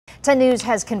10 News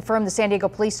has confirmed the San Diego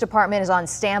Police Department is on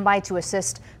standby to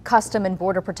assist Custom and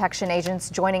Border Protection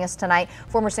agents. Joining us tonight,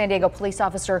 former San Diego police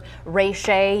officer Ray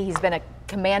Shea. He's been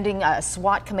a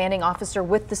SWAT commanding officer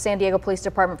with the San Diego Police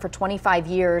Department for 25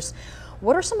 years.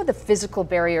 What are some of the physical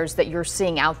barriers that you're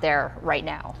seeing out there right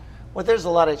now? Well, there's a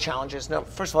lot of challenges. Now,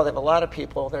 first of all, they have a lot of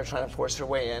people that are trying to force their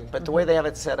way in, but the way they have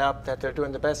it set up, that they're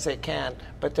doing the best they can.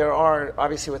 But there are,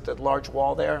 obviously with the large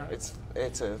wall there, it's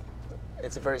a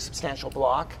very substantial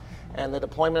block. And the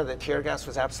deployment of the tear gas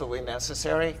was absolutely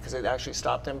necessary because it actually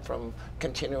stopped them from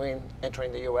continuing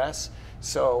entering the U.S.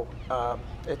 So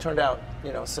it turned out,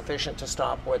 sufficient to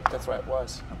stop what the threat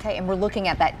was. Okay, and we're looking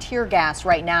at that tear gas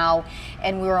right now,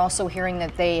 and we were also hearing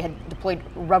that they had deployed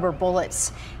rubber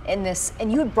bullets in this. And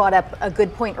you had brought up a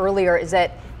good point earlier, is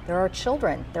that there are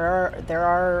children, there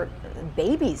are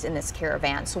babies in this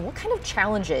caravan. So what kind of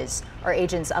challenges are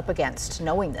agents up against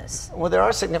knowing this? Well, there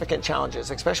are significant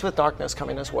challenges, especially with darkness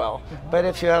coming as well. But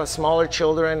if you have smaller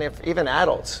children, even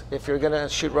adults, if you're going to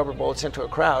shoot rubber bullets into a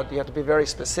crowd, you have to be very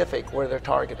specific where they're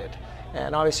targeted.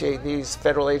 And obviously these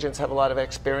federal agents have a lot of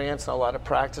experience and a lot of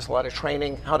practice, a lot of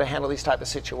training, how to handle these type of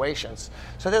situations.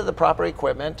 So they have the proper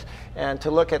equipment, and to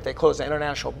look at, they closed the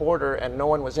international border and no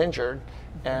one was injured,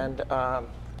 and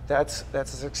that's a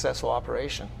successful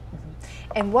operation.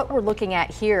 And what we're looking at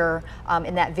here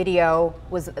in that video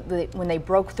was when they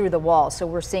broke through the wall. So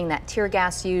we're seeing that tear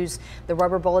gas use, the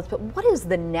rubber bullets, but what is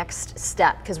the next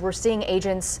step? Because we're seeing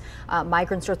agents,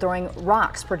 migrants are throwing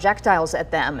rocks, projectiles at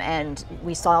them, and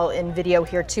we saw in video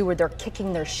here too where they're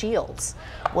kicking their shields.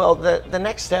 Well, the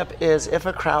next step is if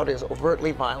a crowd is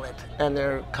overtly violent and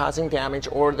they're causing damage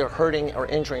or they're hurting or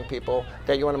injuring people,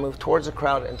 that you want to move towards the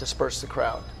crowd and disperse the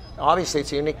crowd. Obviously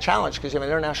it's a unique challenge because you have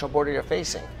an international border you're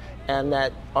facing, and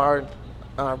that our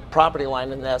property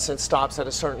line in essence stops at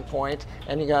a certain point,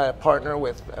 and you got to partner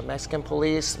with Mexican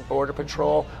police, border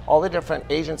patrol, all the different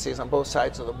agencies on both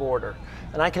sides of the border.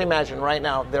 And I can imagine right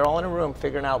now they're all in a room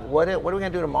figuring out what are we going to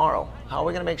do tomorrow? How are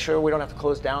we going to make sure we don't have to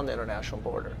close down the international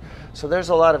border? So there's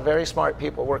a lot of very smart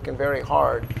people working very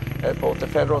hard at both the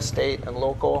federal, state, and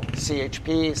local,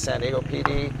 CHP, San Diego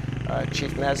PD,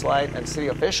 Chief Neslight, and city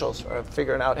officials are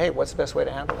figuring out, hey, what's the best way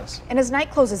to handle this? And as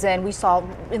night closes in, we saw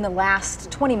in the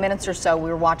last 20 minutes or so, we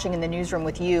were watching in the newsroom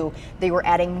with you, they were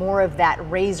adding more of that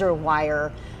razor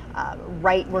wire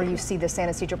right where you see the San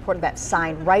Ysidro Port, that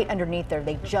sign right underneath there.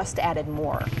 They just added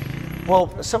more.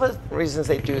 Well, some of the reasons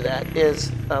they do that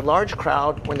is a large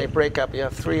crowd, when they break up, you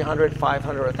have 300,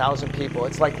 500, 1,000 people.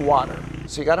 It's like water.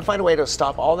 So you got to find a way to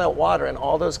stop all that water and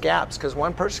all those gaps, because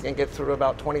one person can get through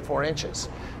about 24 inches.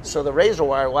 So the razor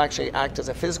wire will actually act as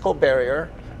a physical barrier,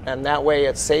 and that way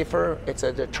it's safer, it's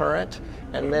a deterrent,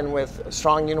 and then with a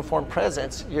strong uniform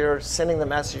presence, you're sending the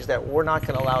message that we're not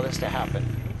going to allow this to happen.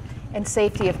 And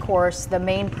safety, of course, the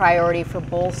main priority for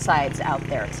both sides out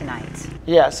there tonight.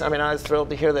 Yes, I mean, I was thrilled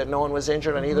to hear that no one was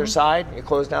injured on either side. You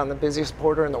closed down the busiest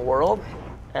border in the world,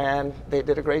 and they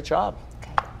did a great job.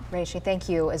 Okay. Ray Shea, thank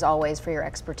you as always for your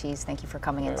expertise. Thank you for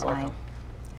coming in tonight. Welcome.